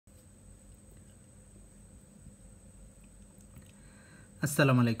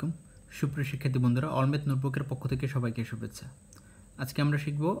আসসালামু আলাইকুম সুপ্রিয় শিক্ষার্থী বন্ধুরা অলমেত নোটবুকের পক্ষ থেকে সবাইকে শুভেচ্ছা। আজকে আমরা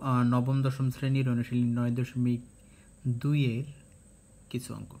শিখব নবম-দশম শ্রেণীর অনুশীলনী 9.2 এর কিছু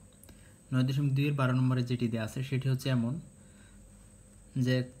অঙ্ক। 9.2 এর 12 নম্বরে যেটি দেওয়া আছে সেটি হচ্ছে এমন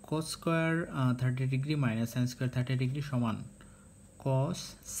যে cos square 30 degree minus sin square 30 degree সমান cos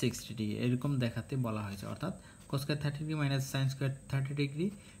 60 ডিগ্রি এরকম দেখাতে বলা হয়েছে, অর্থাৎ cos square 30 degree minus sin square 30 degree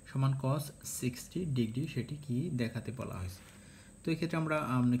সমান cos 60 ডিগ্রি সেটি কি দেখাতে বলা হয়েছে। তো এই ক্ষেত্রে আমরা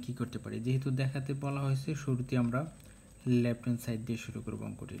কি করতে পারি, যেহেতু দেখাতে বলা হয়েছে শুরুতে আমরা লেফট হ্যান্ড সাইড দিয়ে শুরু করব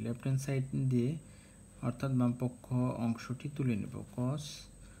অঙ্কটি। লেফট হ্যান্ড সাইড দিয়ে অর্থাৎ বাম পক্ষ অংশটি তুলে নেব। cos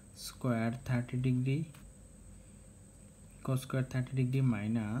স্কয়ার 30 ডিগ্রি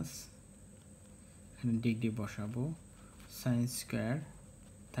মাইনাস এখানে ডিগ্রি বসাবো sin স্কয়ার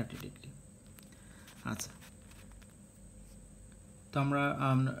 30 ডিগ্রি। আচ্ছা, তো আমরা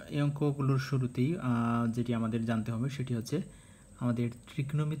এই অঙ্কগুলোর শুরুতেই যেটি আমাদের জানতে হবে সেটি হচ্ছে আমাদের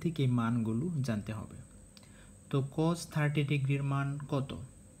ত্রিকোণমিতিক এই মানগুলো জানতে হবে। তো cos 30 ডিগ্রির মান কত,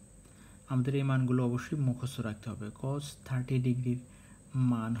 আমাদের এই মানগুলো অবশ্যই মুখস্থ রাখতে হবে। cos 30 ডিগ্রির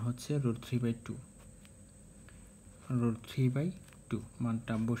মান হচ্ছে √3/2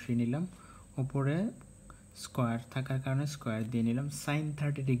 মানটা বসিয়ে নিলাম, উপরে স্কয়ার থাকার কারণে স্কয়ার দিয়ে নিলাম। sin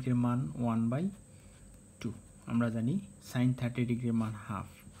 30 ডিগ্রির মান 1/2, আমরা জানি sin 30 ডিগ্রির মান হাফ,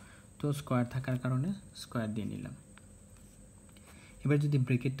 তো স্কয়ার থাকার কারণে স্কয়ার দিয়ে নিলাম। এবার যদি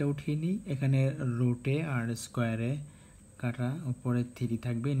ব্র্যাকেটটা উঠিয়ে নিই, এখানে রুটে আর স্কয়ারে কাটা, উপরে 3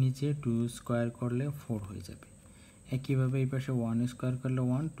 থাকবে, নিচে 2 স্কয়ার করলে 4 হয়ে যাবে। একইভাবে এই পাশে 1 স্কয়ার করলে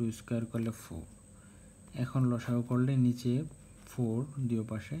 1, 2 স্কয়ার করলে 4। এখন লসাগু করলে নিচে 4 দুই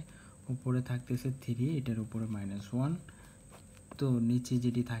পাশে, উপরে থাকতেছে 3, এটার উপরে -1, তো নিচে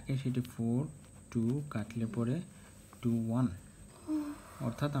যেটি থাকে সেটি 4, 2 কাটলে পরে 2, 1,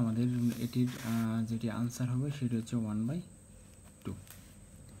 অর্থাৎ আমাদের এটির যেটি আনসার হবে সেটি হচ্ছে 1/2।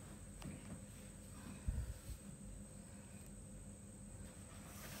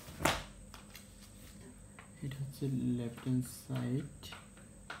 এটা হচ্ছে left hand side,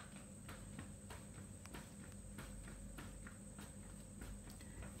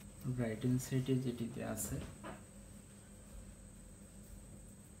 right hand সাইডে যেটিতে আছে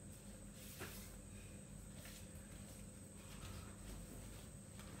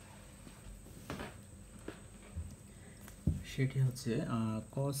সেটি হচ্ছে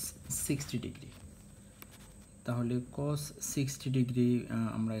cos 60 ডিগ্রি। তাহলে cos 60 ডিগ্রি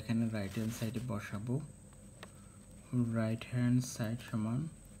আমরা এখানে রাইট হ্যান্ড সাইডে বসাবো। রাইট হ্যান্ড সাইড সমান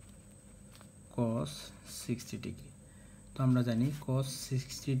cos 60 ডিগ্রি। তো আমরা জানি cos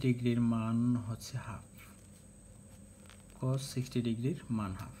 60 ডিগ্রির মান হচ্ছে হাফ। cos 60 ডিগ্রির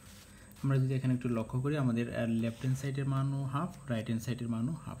মান হাফ। আমরা যদি এখানে একটু লক্ষ্য করি, আমাদের লেফট হ্যান্ড সাইডের মানও হাফ, রাইট হ্যান্ড সাইডের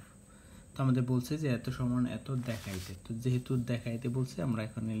মানও হাফ। তো আমাদের বলছে যে এত সমান এত দেখাইতে, তো যেহেতু দেখাইতে বলছে আমরা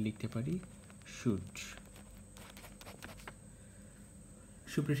এখানে লিখতে পারি শুড।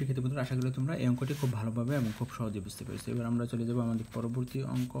 সুপ্রিয় শিক্ষার্থী বন্ধুরা, আশা করি তোমরা এই অঙ্কটি খুব ভালোভাবে এবং খুব সহজে বুঝতে পেরেছো। এবার আমরা চলে যাব আমাদের পরবর্তী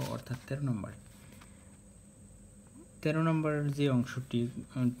অঙ্ক, অর্থাৎ 13 নম্বর। 13 নম্বরের যে অংশটি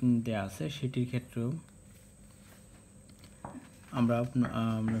দেয়া আছে সেটির ক্ষেত্রেও আমরা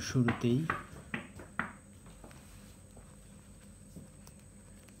শুরুতেই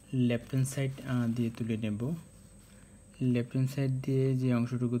লেফট হ্যান্ড সাইড দিয়ে তুলে নেব। লেফট হ্যান্ড সাইড দিয়ে যে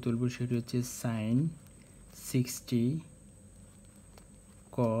অংশটুকু তুলব সেটি হচ্ছে sin 60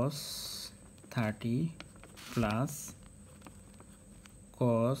 cos 30 plus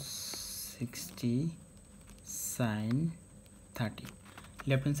cos 60 sin 30।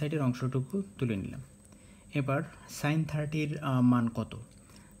 Left hand সাইডের অংশটুকু তুলে নিলাম। এবার sin 30-র মান কত?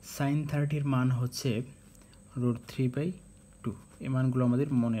 sin 30-র মান হচ্ছে √3/2। এই মানগুলো আমাদের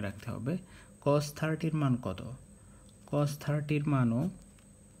মনে রাখতে হবে। cos 30-র মান কত? cos 30-র মানও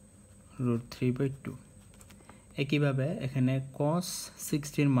 √3/2। একইভাবে এখানে cos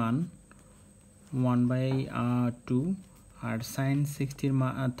 60-র মান 1/2 আর sin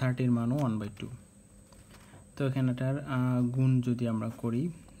 30-র মানও 1/2। তো এখানেটার গুণ যদি আমরা করি,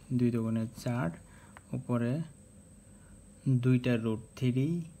 2 দুগুণে 4, উপরে 2টা √3,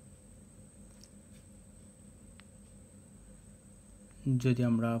 যদি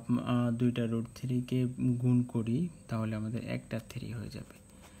আমরা 2টা √3-কে গুণ করি তাহলে আমাদের একটা 3 হয়ে যাবে,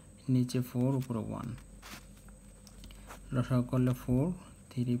 নিচে 4 উপরে 1, লসাগু করলে 4,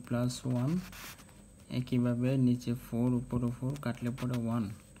 3 প্লাস 1, একইভাবে নিচে 4 উপরে 4 কাটলে পরে 1,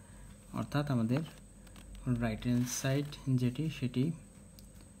 অর্থাৎ আমাদের রাইট হ্যান্ড সাইড যেটি সেটি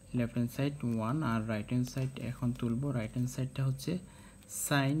লেফট হ্যান্ড সাইড 1 আর রাইট হ্যান্ড সাইড এখন তুলব। রাইট হ্যান্ড সাইডটা হচ্ছে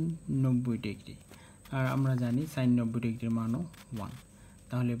sin 90 ডিগ্রি, আর আমরা জানি sin 90 ডিগ্রির মানও 1।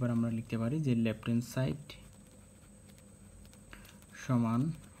 তাহলে এবার আমরা লিখতে পারি যে লেফট হ্যান্ড সাইড সমান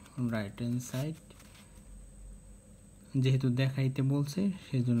রাইট হ্যান্ড সাইড, যেহেতু দেখাইতে বলছে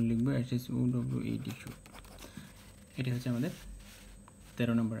সেজন্য লিখবো SSUWED শুট। এটা হচ্ছে আমাদের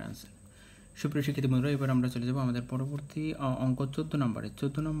 13 নম্বরের আনসার। সুপ্রিয় শিক্ষিত বন্ধুরা, এবার আমরা চলে যাব আমাদের পরবর্তী অঙ্ক 14 নম্বরে।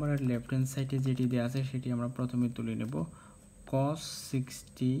 14 নম্বরের লেফট হ্যান্ড সাইডে যেটি দেওয়া আছে সেটি আমরা প্রথমে তুলে নেব। cos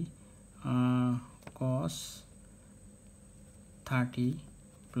 60 cos 30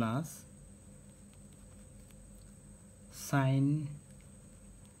 plus sin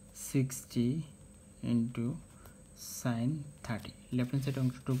 60 into sin 30। Left hand side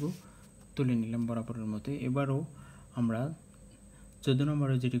অংশটুকু তুলে নিলাম বরাবরের মতো। এবারও আমরা 14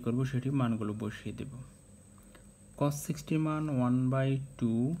 নম্বরে যেটি করব সেটি মানগুলো বসিয়ে দেব। cos 60 মান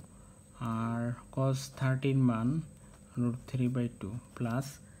 1/2 আর cos 30 মান √3/2 প্লাস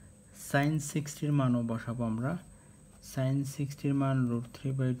sin 60 মানও বসাবো আমরা। sin 60 মান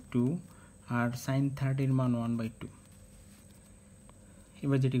 √3/2 আর sin 30 মান 1/2।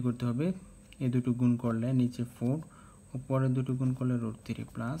 এবার যেটি করতে হবে, এই দুটো গুণ করলে নিচে 4, উপরে দুটো গুণ করলে √3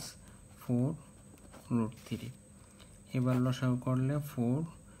 প্লাস 4 √3। এবার লসাগু করলে 4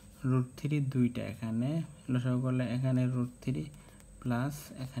 √3 দুইটা, এখানে লসাগু করলে এখানে √3 প্লাস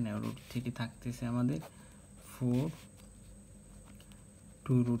এখানে √3 থাকতেছে আমাদের 4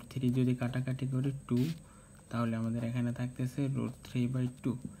 2 √3 যদি কাটাকাটি করি 2, তাহলে আমাদের এখানে থাকতেছে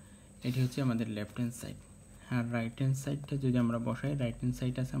 √3/2। এটি হচ্ছে আমাদের লেফট হ্যান্ড সাইড। আর রাইট হ্যান্ড সাইডটা যদি আমরা বসাই, রাইট হ্যান্ড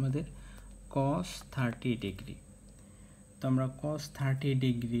সাইড আছে আমাদের cos 30 ডিগ্রি। তো আমরা cos 30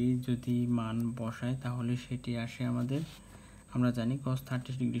 ডিগ্রি যদি মান বসাই তাহলে সেটি আসে আমাদের, আমরা জানি cos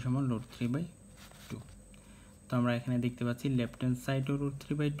 30 ডিগ্রি সমান √3/2। তো আমরা এখানে দেখতে পাচ্ছি লেফট হ্যান্ড সাইডও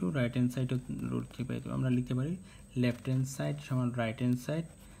 √3/2, রাইট হ্যান্ড সাইডও √3/2। আমরা লিখতে পারি লেফট হ্যান্ড সাইড সমান রাইট হ্যান্ড সাইড,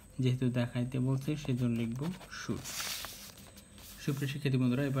 যেহেতু দেখাইতে বলছে সেজন্য লিখব শুট। সুপ্রিয় শিক্ষার্থী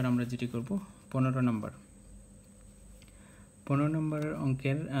বন্ধুরা, এবার আমরা যেটি করব 15 নম্বর। 15 নম্বরের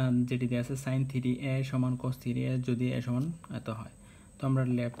অঙ্কের যেটি দেওয়া আছে sin 3a সমান cos 3a যদি a সমান এত হয়। তো আমরা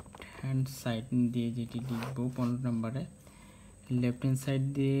লেফট হ্যান্ড সাইড দিয়ে যেটি লিখব 15 নম্বরে, লেফট হ্যান্ড সাইড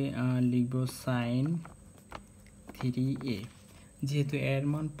দিয়ে লিখব sin 3a। যেহেতু এর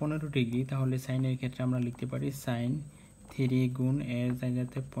মান 15 ডিগ্রি, তাহলে সাইনের ক্ষেত্রে আমরা লিখতে পারি sin 3 গুণ এর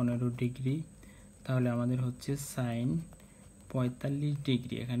জায়গাতে 15 ডিগ্রি, তাহলে আমাদের হচ্ছে sin 45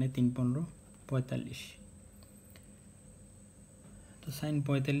 ডিগ্রি। এখানে 3 15 45। তো sin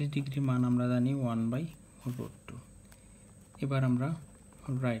 45 ডিগ্রি মান আমরা জানি 1/√2। এবার আমরা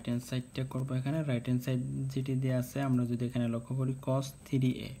রাইট হ্যান্ড সাইডটা করব। এখানে রাইট হ্যান্ড সাইড যেটি দেওয়া আছে, আমরা যদি এখানে লক্ষ্য করি cos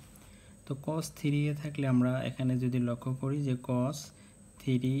 3a, তো cos 3a থাকলে আমরা এখানে যদি লক্ষ্য করি যে cos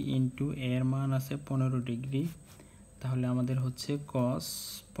 3 ইন্টু এর মান আছে 15 ডিগ্রি, তাহলে আমাদের হচ্ছে cos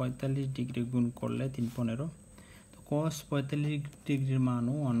 45 ডিগ্রি গুণ করলে 3 15। তো cos 45 ডিগ্রির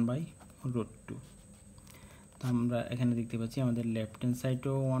মানও 1/√2। তো আমরা এখানে দেখতে পাচ্ছি আমাদের লেফট হ্যান্ড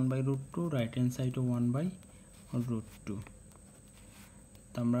সাইডও 1/√2, রাইট হ্যান্ড সাইডও 1/√2।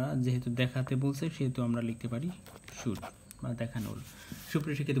 তো আমরা যেহেতু দেখাতে বলছে সেহেতু আমরা লিখতে পারি শুট বা দেখানোর।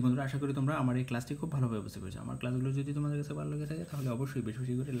 সুপ্রিয় শিক্ষার্থী বন্ধুরা, আশা করি তোমরা আমার এই ক্লাসটি খুব ভালোভাবে বুঝতে পেরেছো। আমার ক্লাসগুলো যদি তোমাদের কাছে ভালো লেগে থাকে তাহলে অবশ্যই বেশি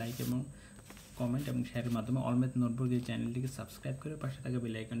বেশি করে লাইক এবং কমেন্ট এবং শেয়ারের মাধ্যমে অলমেথ নোটবুক এই চ্যানেলটিকে সাবস্ক্রাইব করে পাশে থাকা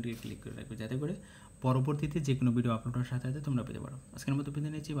বেল আইকনটিকে ক্লিক করে রাখবে, যাতে করে পরবর্তীতে যে কোনো ভিডিও আপলোড হওয়ার সাথে সাথে তোমরা পেতে পারো। আজকের মতো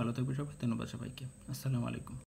বিদায় নিচ্ছি, ভালো থাকবে সবাই। ধন্যবাদ সবাইকে। আসসালামু আলাইকুম।